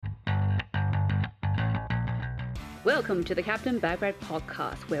Welcome to the Captain Bagrat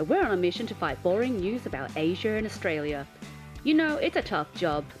podcast, where we're on a mission to fight boring news about Asia and Australia. You know, it's a tough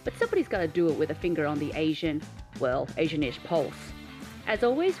job, but somebody's got to do it with a finger on the Asian-ish pulse. As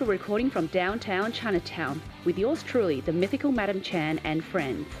always, we're recording from downtown Chinatown with yours truly, the mythical Madam Chan and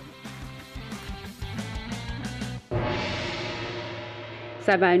friends.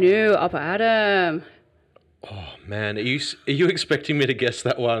 Sabanu, Upper Adam. Oh man, are you expecting me to guess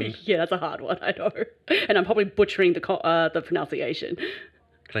that one? Yeah, that's a hard one, I know. And I'm probably butchering the pronunciation.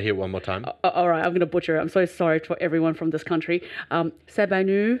 Can I hear it one more time? All right, I'm going to butcher it. I'm so sorry for everyone from this country.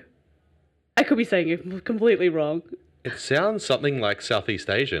 Sabanu. I could be saying it completely wrong. It sounds something like Southeast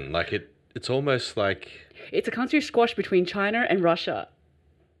Asian. Like it's almost like... It's a country squash between China and Russia.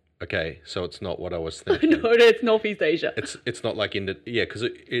 Okay, so it's not what I was thinking. No, it's Northeast Asia. It's not like because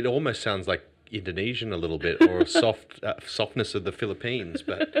it almost sounds like Indonesian a little bit, or a softness of the Philippines,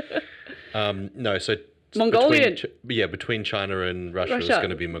 but no. So Mongolian. Between China and Russia is going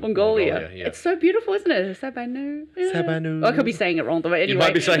to be Mongolia. Yeah. It's so beautiful, isn't it? Sabanu. Sabanu. I could be saying it wrong, but anyway. You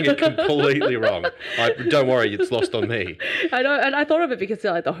might be saying it completely wrong. Don't worry, it's lost on me. I know, and I thought of it because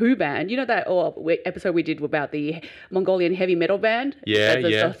the Who band, you know that episode we did about the Mongolian heavy metal band?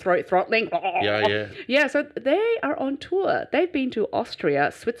 The throat throttling. Yeah, so they are on tour. They've been to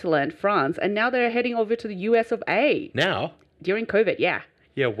Austria, Switzerland, France, and now they're heading over to the US of A. Now? During COVID, yeah.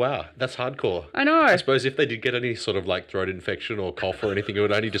 Yeah, wow. That's hardcore. I know. I suppose if they did get any sort of like throat infection or cough or anything, it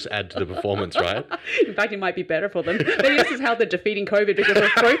would only just add to the performance, right? In fact, it might be better for them. Maybe this is how they're defeating COVID, because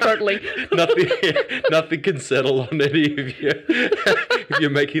of throat throttling. Nothing can settle on any of you if you're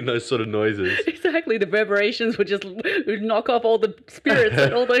making those sort of noises. Exactly. The reverberations would knock off all the spirits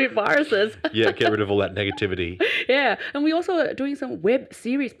and all the viruses. Yeah, get rid of all that negativity. Yeah. And we also are doing some web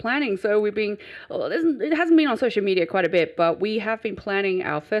series planning. So it hasn't been on social media quite a bit, but we have been planning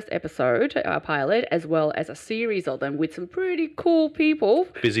our first episode, our pilot, as well as a series of them with some pretty cool people.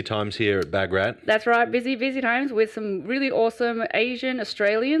 Busy times here at Bagrat. That's right, busy times with some really awesome Asian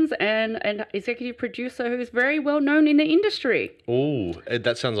Australians and an executive producer who's very well known in the industry. Oh,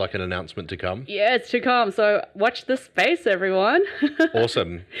 that sounds like an announcement to come. Yeah, it's to come. So watch the space, everyone.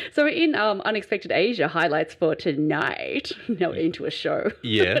 Awesome. So in Unexpected Asia highlights for tonight, now we're into a show.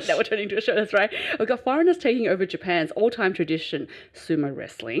 Yes. Now we're turning into a show, that's right. We've got foreigners taking over Japan's all-time tradition, sumo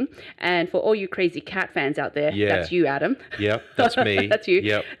wrestling. And for all you crazy cat fans out there, that's you, Adam. Yep, that's me. That's you.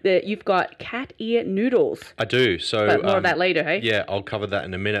 Yep. You've got cat ear noodles. I do. So but more of that later, hey? Yeah, I'll cover that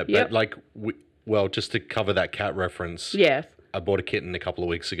in a minute. Yep. But just to cover that cat reference. Yes. I bought a kitten a couple of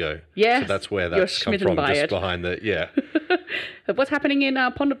weeks ago. Yes. So that's where that's come from, just behind the, yeah. What's happening in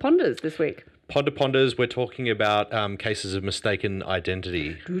Ponder Ponders this week? Ponder Ponders, we're talking about cases of mistaken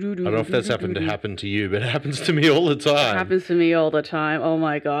identity. I don't know if that's happened to you, but it happens to me all the time. It happens to me all the time. Oh,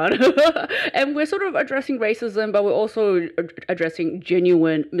 my God. And we're sort of addressing racism, but we're also addressing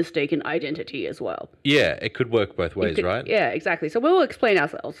genuine mistaken identity as well. Yeah, it could work both ways, right? Yeah, exactly. So we'll explain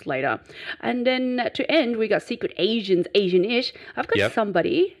ourselves later. And then to end, we got Secret Asians, Asian-ish. I've got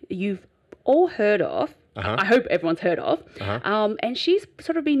somebody you've all heard of. I hope everyone's heard of. And she's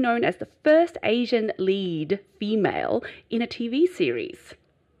sort of been known as the first Asian lead female in a TV series.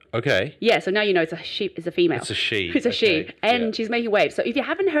 Okay. Yeah, so now you know it's a female. It's a she. It's a she. And she's making waves. So if you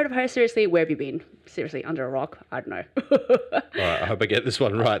haven't heard of her, seriously, where have you been? Seriously, under a rock? I don't know. All right, I hope I get this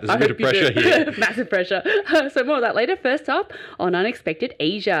one right. There's a bit of pressure here. Massive pressure. So more of that later. First up on Unexpected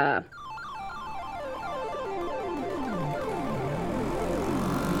Asia.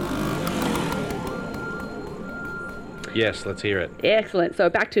 Yes, let's hear it. Excellent. So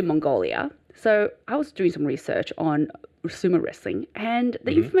back to Mongolia. So I was doing some research on sumo wrestling, and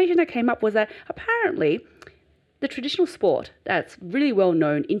the information that came up was that apparently the traditional sport that's really well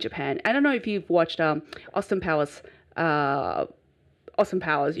known in Japan. I don't know if you've watched Austin Powers. You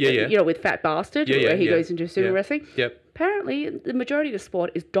know, with Fat Bastard, where he goes into sumo wrestling. Yep. Apparently, the majority of the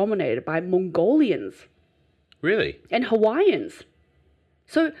sport is dominated by Mongolians. Really? And Hawaiians.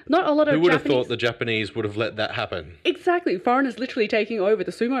 So not a lot of Who would have thought the Japanese would have let that happen? Exactly. Foreigners literally taking over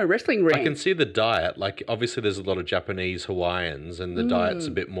the sumo wrestling ring. I can see the diet. Like, obviously there's a lot of Japanese Hawaiians, and the diet's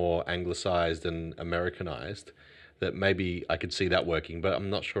a bit more anglicized and Americanized. That maybe I could see that working, but I'm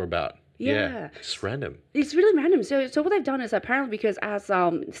not sure about... Yeah, it's random. It's really random. So what they've done is apparently because as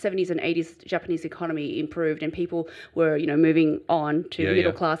 70s and 80s Japanese economy improved and people were, moving on to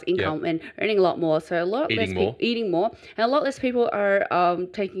middle class income and earning a lot more, so a lot less people eating more, and a lot less people are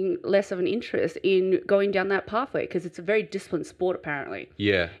taking less of an interest in going down that pathway because it's a very disciplined sport apparently.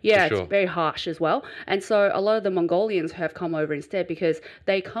 Yeah, it's very harsh as well. And so a lot of the Mongolians have come over instead because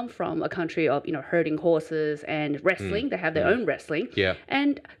they come from a country of herding horses and wrestling. They have their own wrestling. Yeah,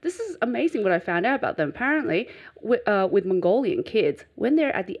 and this is a amazing what I found out about them. Apparently, with Mongolian kids, when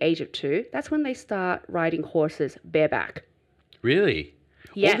they're at the age of 2, that's when they start riding horses bareback. Really?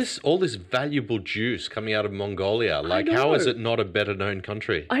 Yes. All this valuable juice coming out of Mongolia. Like, how is it not a better known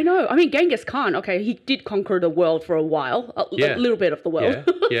country? I know. I mean, Genghis Khan, okay, he did conquer the world for a while, a little bit of the world.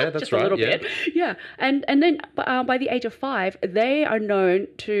 Yeah, that's just right. A little bit. Yeah. And then by the age of 5, they are known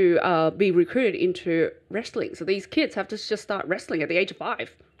to be recruited into wrestling. So these kids have to just start wrestling at the age of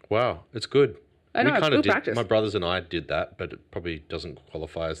 5. Wow, it's good. I know, we kind of did. Practice. My brothers and I did that, but it probably doesn't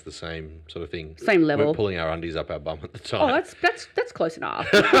qualify as the same sort of thing. Same level. We're pulling our undies up our bum at the time. Oh, that's close enough.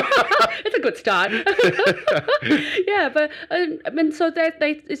 It's a good start. Yeah, but and so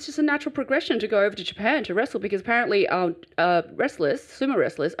it's just a natural progression to go over to Japan to wrestle because apparently sumo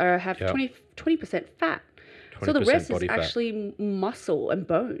wrestlers have 20% fat. So the rest is actually muscle and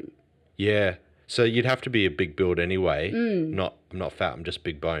bone. Yeah. So you'd have to be a big build anyway. I'm not fat. I'm just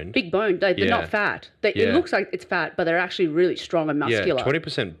big boned. Big boned. They're not fat. It looks like it's fat, but they're actually really strong and muscular. Yeah,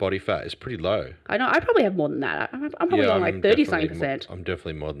 20% body fat is pretty low. I know. I probably have more than that. I'm probably on like 30-something%. I'm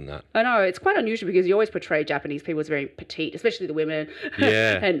definitely more than that. I know. It's quite unusual because you always portray Japanese people as very petite, especially the women.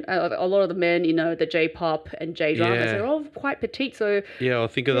 Yeah. And a lot of the men, the J-pop and J-dramas, they're all quite petite. So yeah, I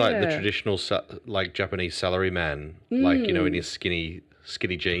think of like the traditional like Japanese salaryman, like in his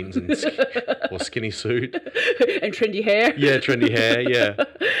skinny jeans and or skinny suit and trendy hair. Yeah, trendy hair. Yeah,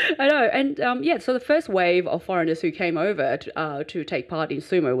 I know. And so the first wave of foreigners who came over to take part in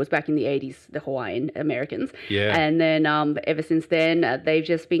sumo was back in the 80s, the Hawaiian Americans. Yeah. And then ever since then, they've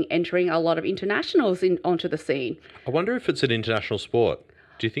just been entering a lot of internationals onto the scene. I wonder if it's an international sport.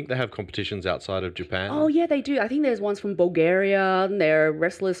 Do you think they have competitions outside of Japan? Oh, yeah, they do. I think there's ones from Bulgaria, and there are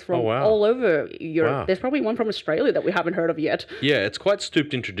wrestlers from all over Europe. Wow. There's probably one from Australia that we haven't heard of yet. Yeah, it's quite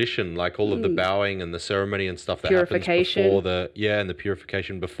steeped in tradition, like all of the bowing and the ceremony and stuff that happens before and the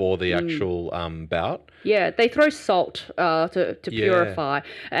purification before the actual bout. Yeah, they throw salt to purify.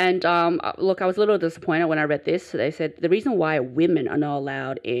 And look, I was a little disappointed when I read this. They said the reason why women are not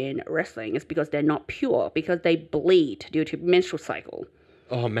allowed in wrestling is because they're not pure, because they bleed due to menstrual cycle.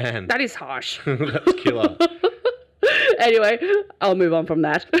 Oh, man. That is harsh. That's killer. Anyway, I'll move on from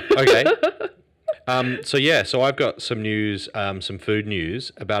that. Okay. So I've got some news, some food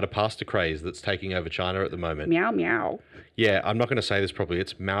news about a pasta craze that's taking over China at the moment. Meow, meow. Yeah, I'm not going to say this properly.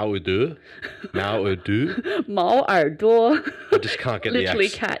 It's Mao Erdu. Mao Erdu. Mao Erdu. I just can't get Literally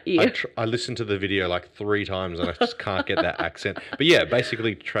the accent. Literally cat ear. I listened to the video like 3 times and I just can't get that accent. But yeah,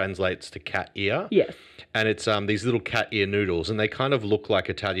 basically translates to cat ear. Yes. And it's these little cat ear noodles, and they kind of look like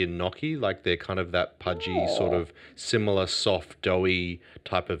Italian gnocchi, like they're kind of that pudgy, sort of similar, soft, doughy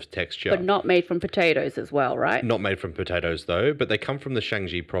type of texture. But not made from potatoes as well, right? Not made from potatoes, though, but they come from the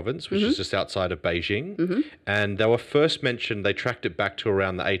Shaanxi province, which is just outside of Beijing. And they were first mentioned, they tracked it back to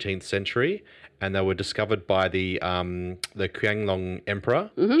around the 18th century, and they were discovered by the Qianlong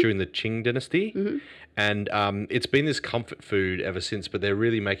Emperor during the Qing dynasty. And it's been this comfort food ever since, but they're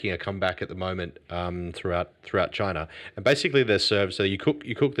really making a comeback at the moment throughout China. And basically they're served, so you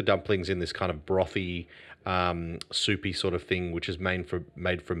cook the dumplings in this kind of brothy, soupy sort of thing, which is made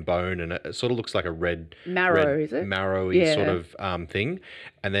from bone, and it sort of looks like a marrow, is it? Marrowy sort of thing.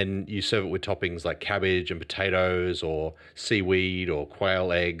 And then you serve it with toppings like cabbage and potatoes or seaweed or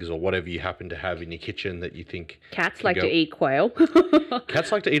quail eggs or whatever you happen to have in your kitchen that you think cats like to eat quail.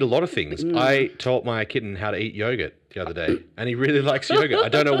 Cats like to eat a lot of things. I taught my kitten how to eat yogurt the other day, and he really likes yogurt. I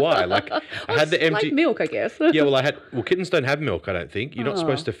don't know why. Like I had the empty like milk, I guess. Yeah, well, kittens don't have milk. I don't think you're not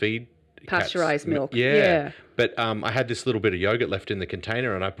supposed to feed pasteurized milk. Yeah. But I had this little bit of yogurt left in the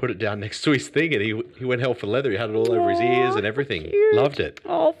container, and I put it down next to his thing, and he went hell for leather. He had it all over his ears and everything. Cute. Loved it.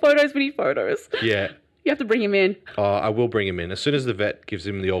 Oh, photos. We need photos. Yeah. You have to bring him in. Oh, I will bring him in. As soon as the vet gives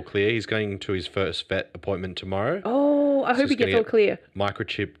him the all clear, he's going to his first vet appointment tomorrow. Oh, I hope he gets all clear.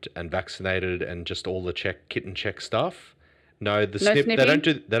 Microchipped and vaccinated and just all the kitten check stuff. No, the snip. Snipping?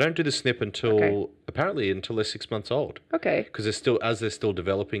 They don't do the snip until apparently they're 6 months old. Okay. Because they're still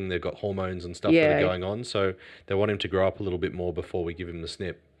developing, they've got hormones and stuff that are going on, so they want him to grow up a little bit more before we give him the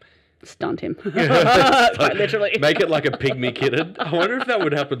snip. Stunt him. Quite literally. Make it like a pygmy kitten. I wonder if that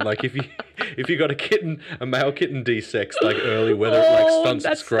would happen. Like if you got a male kitten desexed like early, whether it like stunts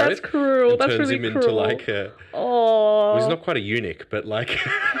its growth. That's cruel. That's turns really him cruel. into like a. Oh. Well, he's not quite a eunuch, but like.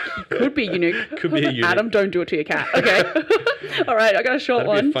 Could be eunuch. Could be a eunuch. Adam, don't do it to your cat. Okay. All right, I got a short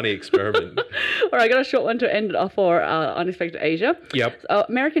one. That'd be a funny experiment. All right, I got a short one to end off for Unexpected Asia. Yep.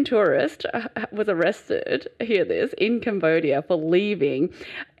 American tourist was arrested, hear this, in Cambodia for leaving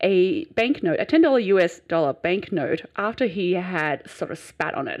a banknote, a $10 US banknote, after he had sort of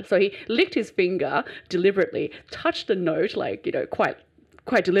spat on it. So he licked his finger deliberately, touched the note, like, quite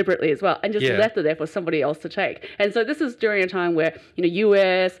quite deliberately as well, and just left it there for somebody else to take. And so this is during a time where,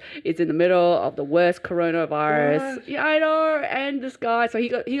 US is in the middle of the worst coronavirus. What? Yeah, I know. And this guy, so he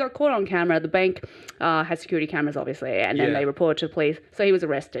got caught on camera. The bank has security cameras, obviously, and then they reported to the police. So he was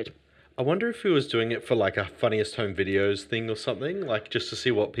arrested. I wonder if he was doing it for like a funniest home videos thing or something, like just to see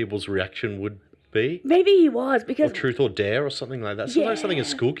what people's reaction would be. Maybe he was, because... Or Truth or Dare or something like that. Something something a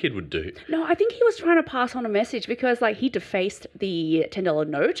school kid would do. No, I think he was trying to pass on a message, because like he defaced the $10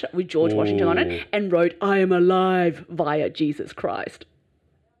 note with George Washington on it and wrote, "I am alive via Jesus Christ."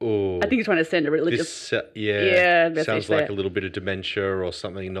 Ooh. I think he's trying to send a religious... sounds like a little bit of dementia or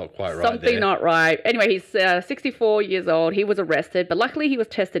something not quite right Something not right. Anyway, he's 64 years old. He was arrested, but luckily he was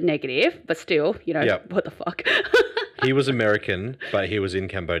tested negative. But still, what the fuck? He was American, but he was in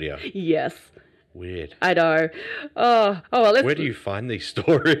Cambodia. Yes. Weird. I know. Oh well. Where do you find these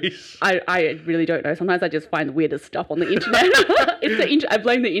stories? I really don't know. Sometimes I just find the weirdest stuff on the internet. I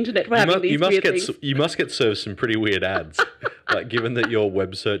blame the internet for having these weird things. You must get served some pretty weird ads. Like, given that your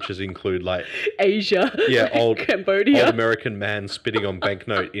web searches include like Asia, old Cambodia, old American man spitting on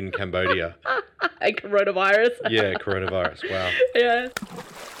banknote in Cambodia, and coronavirus. Yeah, coronavirus. Wow. Yeah.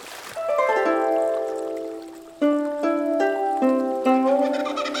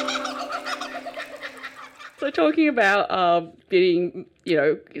 So talking about being,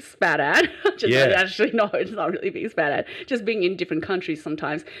 spat at. Actually, no, it's not really being spat at. Just being in different countries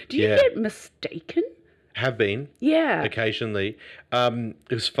sometimes. Do you get mistaken? Have been. Yeah. Occasionally. It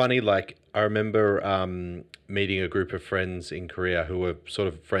was funny, like, I remember meeting a group of friends in Korea who were sort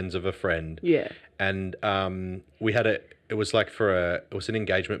of friends of a friend. Yeah. And we had it was an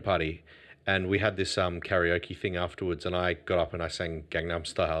engagement party. And we had this karaoke thing afterwards, and I got up and I sang Gangnam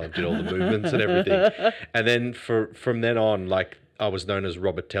Style and did all the movements and everything. And then from then on, like, I was known as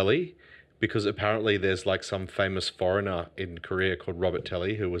Robert Telly, because apparently there's like some famous foreigner in Korea called Robert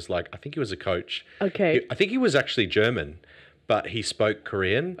Telly who was like, I think he was a coach. Okay. I think he was actually German, but he spoke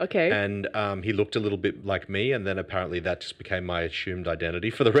Korean. Okay. And he looked a little bit like me, and then apparently that just became my assumed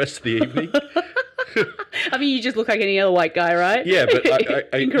identity for the rest of the evening. I mean, you just look like any other white guy, right? Yeah, but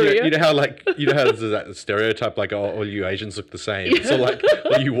in Korea, you know how there's that stereotype, like, oh, all you Asians look the same. Yeah. So like,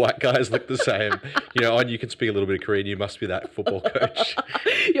 all you white guys look the same. And you can speak a little bit of Korean. You must be that football coach.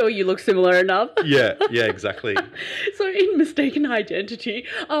 You look similar enough. Yeah, exactly. So in mistaken identity,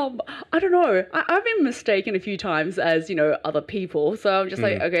 I don't know. I've been mistaken a few times as other people. So I'm just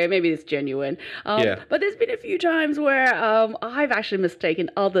like, okay, maybe it's genuine. But there's been a few times where I've actually mistaken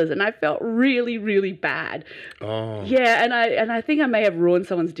others, and I felt really, really bad. Oh. Yeah, and I think I may have ruined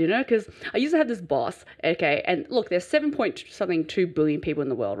someone's dinner, because I used to have this boss, okay, and look, there's 7.2 billion people in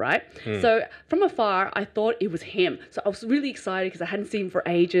the world, right? So from afar, I thought it was him. So I was really excited because I hadn't seen him for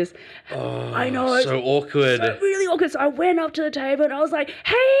ages. Oh, I know. So awkward. So really awkward. So I went up to the table and I was like,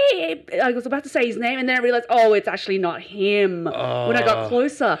 hey, I was about to say his name, and then I realized, it's actually not him when I got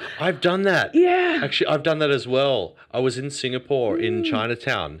closer. I've done that. Yeah. Actually, I've done that as well. I was in Singapore in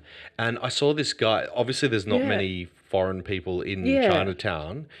Chinatown, and I saw this guy. Obviously, there's not many foreign people in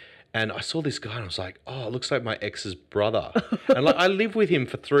Chinatown. And I saw this guy and I was like, oh, it looks like my ex's brother. And like, I lived with him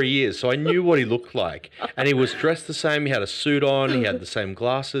for 3 years, so I knew what he looked like. And he was dressed the same. He had a suit on. He had the same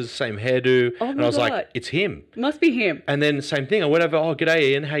glasses, same hairdo. And I was like, it's him. Must be him. And then same thing. I went over, g'day,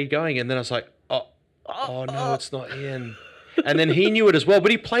 Ian. How you going? And then I was like, oh no, it's not Ian. And then he knew it as well, but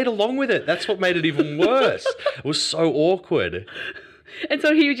he played along with it. That's what made it even worse. It was so awkward. And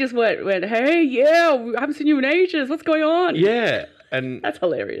so he just went, hey, yeah, I haven't seen you in ages. What's going on? Yeah. And that's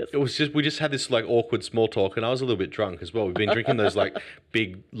hilarious. It was we just had this like awkward small talk, and I was a little bit drunk as well. We've been drinking those like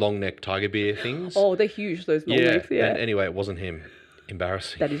big long neck tiger beer things. Oh, they're huge, those long necks. Yeah. And anyway, it wasn't him.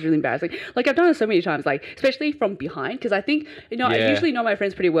 Embarrassing. That is really embarrassing. Like, I've done it so many times, like, especially from behind, because I think, I usually know my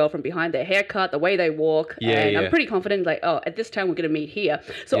friends pretty well from behind, their haircut, the way they walk, and I'm pretty confident, like, at this time we're going to meet here.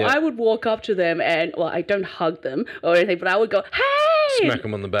 So I would walk up to them and, I don't hug them or anything, but I would go, hey! Smack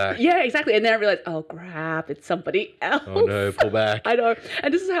them on the back. Yeah, exactly. And then I realized, oh, crap, it's somebody else. Oh, no, pull back. I know.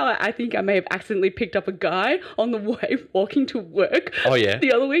 And this is how I think I may have accidentally picked up a guy on the way walking to work. Oh, yeah?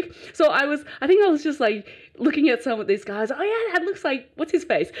 The other week. So I think I was just like, looking at some of these guys, oh yeah, that looks like, what's his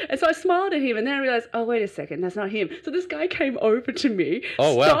face? And so I smiled at him, and then I realized, oh, wait a second, that's not him. So this guy came over to me.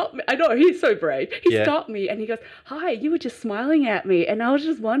 Oh, wow. Stopped me. I know, he's so brave. He stopped me, and he goes, hi, you were just smiling at me. And I was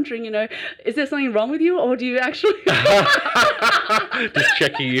just wondering, is there something wrong with you, or do you actually... Just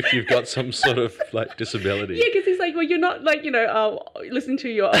checking if you've got some sort of, like, disability. Yeah, because he's like, well, you're not, like, listening to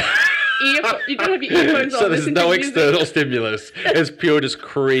your... you don't have your earphones on. So there's no external stimulus. It's pure just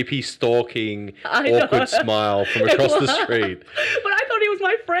creepy, stalking, awkward smile from across the street. But I thought he was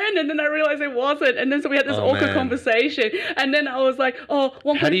my friend. And then I realized it wasn't. And then so we had this awkward conversation. And then I was like,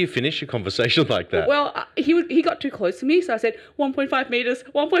 How do you finish a conversation like that? Well, he got too close to me. So I said, 1.5 meters,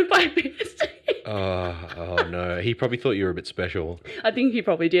 1.5 meters. Oh, no. He probably thought you were a bit special. I think he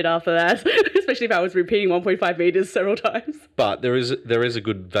probably did after that, especially if I was repeating 1.5 meters several times. But there is a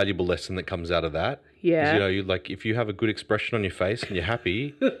good, valuable lesson that comes out of that. Yeah. If you have a good expression on your face and you're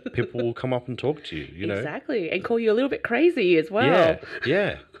happy, people will come up and talk to you, Exactly. And call you a little bit crazy as well.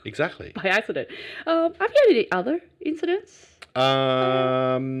 Yeah, exactly. By accident. Have you had any other incidents?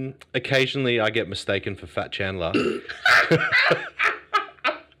 Occasionally I get mistaken for Fat Chandler.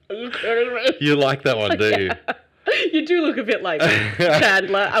 Are you kidding me? You like that one, do you? You do look a bit like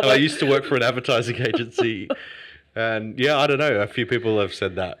Chandler. I used to work for an advertising agency. And I don't know. A few people have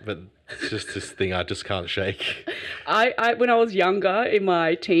said that, but it's just this thing I just can't shake. I when I was younger, in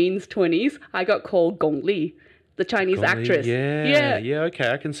my teens, 20s, I got called Gong Li, the Chinese actress. Yeah,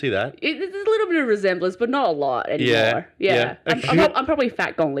 okay, I can see that. There's a little bit of resemblance, but not a lot anymore. Yeah. I'm probably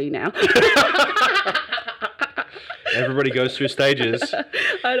Fat Gong Li now. Everybody goes through stages.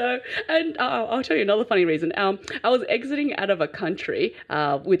 I know. And I'll tell you another funny reason. I was exiting out of a country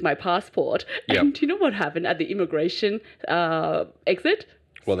with my passport. And do you know what happened at the immigration exit?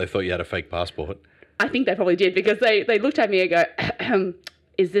 Well, they thought you had a fake passport. I think they probably did because they looked at me and go,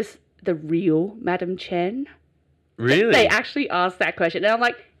 is this the real Madam Chen? Really? They actually asked that question. And I'm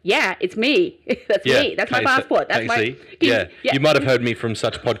like, yeah, it's me. That's me. That's my passport. That's my... You might have heard me from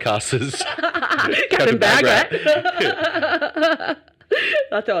such podcasts as Captain Bagrat.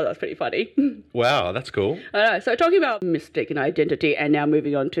 I thought that was pretty funny. Wow, that's cool. I know. So talking about mistaken identity and now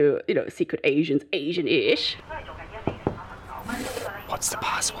moving on to, secret Asians, Asian-ish. What's the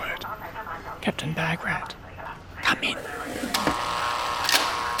password? Captain Bagrat. Come in.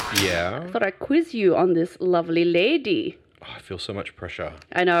 Yeah. I thought I'd quiz you on this lovely lady. Oh, I feel so much pressure.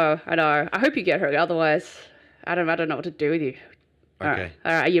 I know. I hope you get her. Otherwise, I don't know what to do with you. Okay.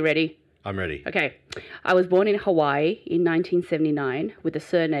 All right. Are you ready? I'm ready. Okay. I was born in Hawaii in 1979 with the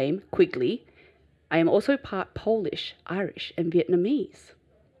surname Quigley. I am also part Polish, Irish, and Vietnamese.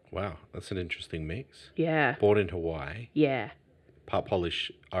 Wow, that's an interesting mix. Yeah. Born in Hawaii. Yeah. Part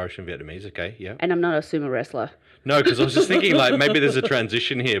Polish, Irish, and Vietnamese. Okay, yeah. And I'm not a sumo wrestler. No, because I was just thinking maybe there's a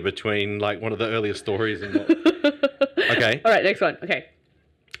transition here between one of the earlier stories and Okay. All right, next one. Okay.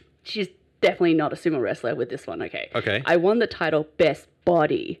 She's definitely not a sumo wrestler with this one. Okay. Okay. I won the title Best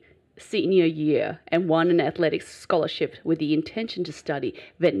Body senior year and won an athletics scholarship with the intention to study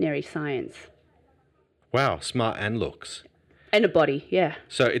veterinary science. Wow, smart and looks. And a body, yeah.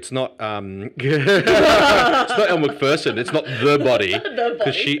 So it's not it's not Elle Macpherson. It's not the body.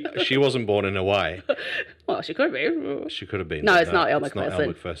 Because she wasn't born in Hawaii. Well, she could be. She could have been. No, it's not Elle Macpherson. It's not Elle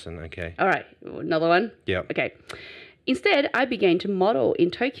Macpherson. Okay. All right, another one. Yeah. Okay. Instead, I began to model in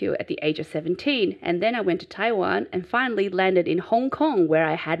Tokyo at the age of 17, and then I went to Taiwan and finally landed in Hong Kong where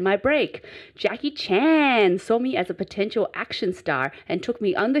I had my break. Jackie Chan saw me as a potential action star and took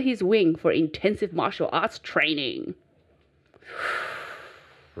me under his wing for intensive martial arts training.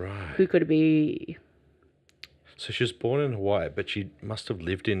 Right. Who could it be? So she was born in Hawaii, but she must have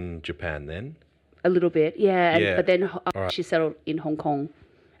lived in Japan then? A little bit, yeah. Yeah. But then Right. she settled in Hong Kong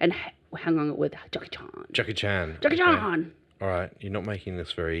and hung on with Jackie Chan. Jackie Chan. Jackie Okay. Chan! All right, you're not making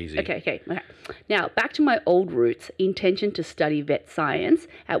this very easy. Okay. Now, back to my old roots, intention to study vet science.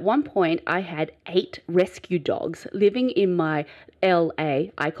 At one point, I had 8 rescue dogs living in my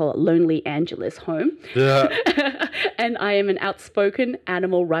LA, I call it Lonely Angeles home. And I am an outspoken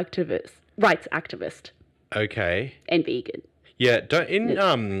animal rights activist. Okay. And vegan. Yeah, in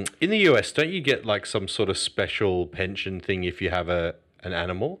the US, don't you get some sort of special pension thing if you have an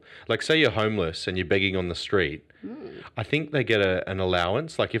animal? Like say you're homeless and you're begging on the street. I think they get an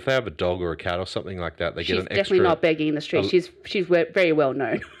allowance. Like if they have a dog or a cat or something like that, they get an extra. She's definitely not begging in the street. She's very well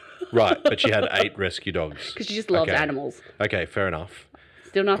known. Right, but she had 8 rescue dogs. Because she just loves animals. Okay, fair enough.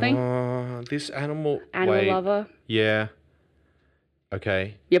 Still nothing? This animal... Animal lover? Yeah.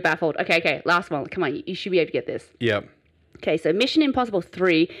 Okay. You're baffled. Okay. Last one. Come on, you should be able to get this. Yep. Okay, so Mission Impossible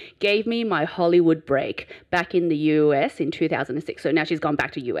 3 gave me my Hollywood break back in the US in 2006. So now she's gone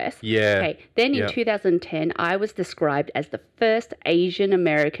back to US. Yeah. Okay, then in 2010, I was described as the first Asian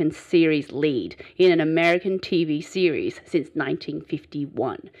American series lead in an American TV series since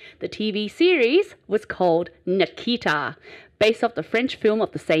 1951. The TV series was called Nikita, based off the French film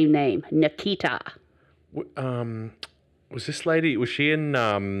of the same name, Nikita. Was this lady, was she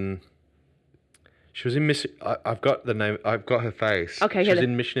in... She was in I've got the name. I've got her face. Okay, she was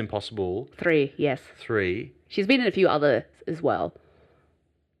in Mission Impossible 3. Yes. 3. She's been in a few others as well.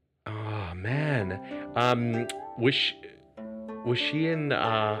 Oh man, was Was she in,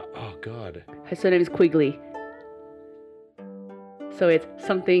 oh God. Her surname is Quigley. So it's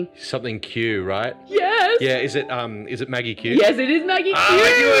something... Something Q, right? Yes! Yeah, is it Maggie Q? Yes, it is Maggie Q!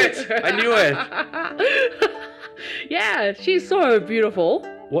 I knew it! Yeah, she's so beautiful.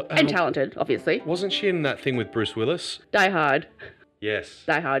 And talented, obviously. Wasn't she in that thing with Bruce Willis? Die Hard. Yes.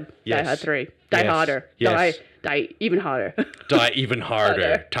 Die Hard. Yes. Die Hard 3. Die Harder. Yes. Die even harder. Die even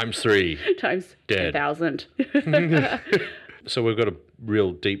harder. Times 3. Times Dead. 10,000. So we've got a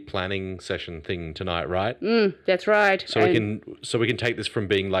real deep planning session thing tonight, right? That's right. So we can take this from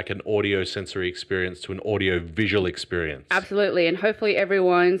being like an audio sensory experience to an audio visual experience. Absolutely, and hopefully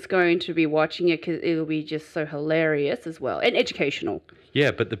everyone's going to be watching it because it'll be just so hilarious as well and educational. Yeah,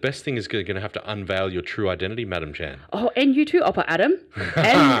 but the best thing is going to have to unveil your true identity, Madam Chan. Oh, and you too, Oppa Adam,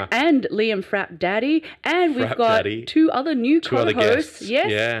 and Liam Frapp Daddy, and we've got Daddy. two other new co-hosts. Yes,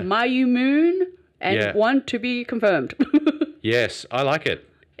 yeah. Mayu Moon, and one to be confirmed. Yes, I like it.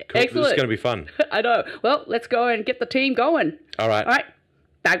 Cool. Excellent. This is going to be fun. I know. Well, let's go and get the team going. All right.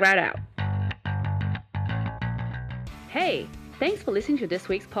 Bag right out. Hey, thanks for listening to this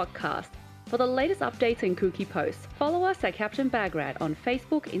week's podcast. For the latest updates and kooky posts, follow us at Captain Bagrat on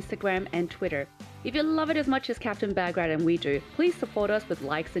Facebook, Instagram, and Twitter. If you love it as much as Captain Bagrat and we do, please support us with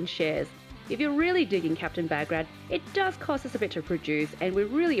likes and shares. If you're really digging Captain Bagrat, it does cost us a bit to produce, and we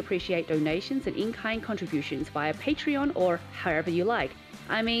really appreciate donations and in-kind contributions via Patreon or however you like.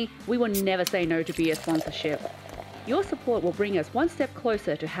 I mean, we will never say no to be a sponsorship. Your support will bring us one step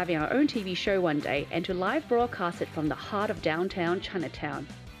closer to having our own TV show one day and to live broadcast it from the heart of downtown Chinatown.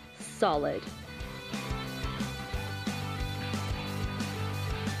 Solid.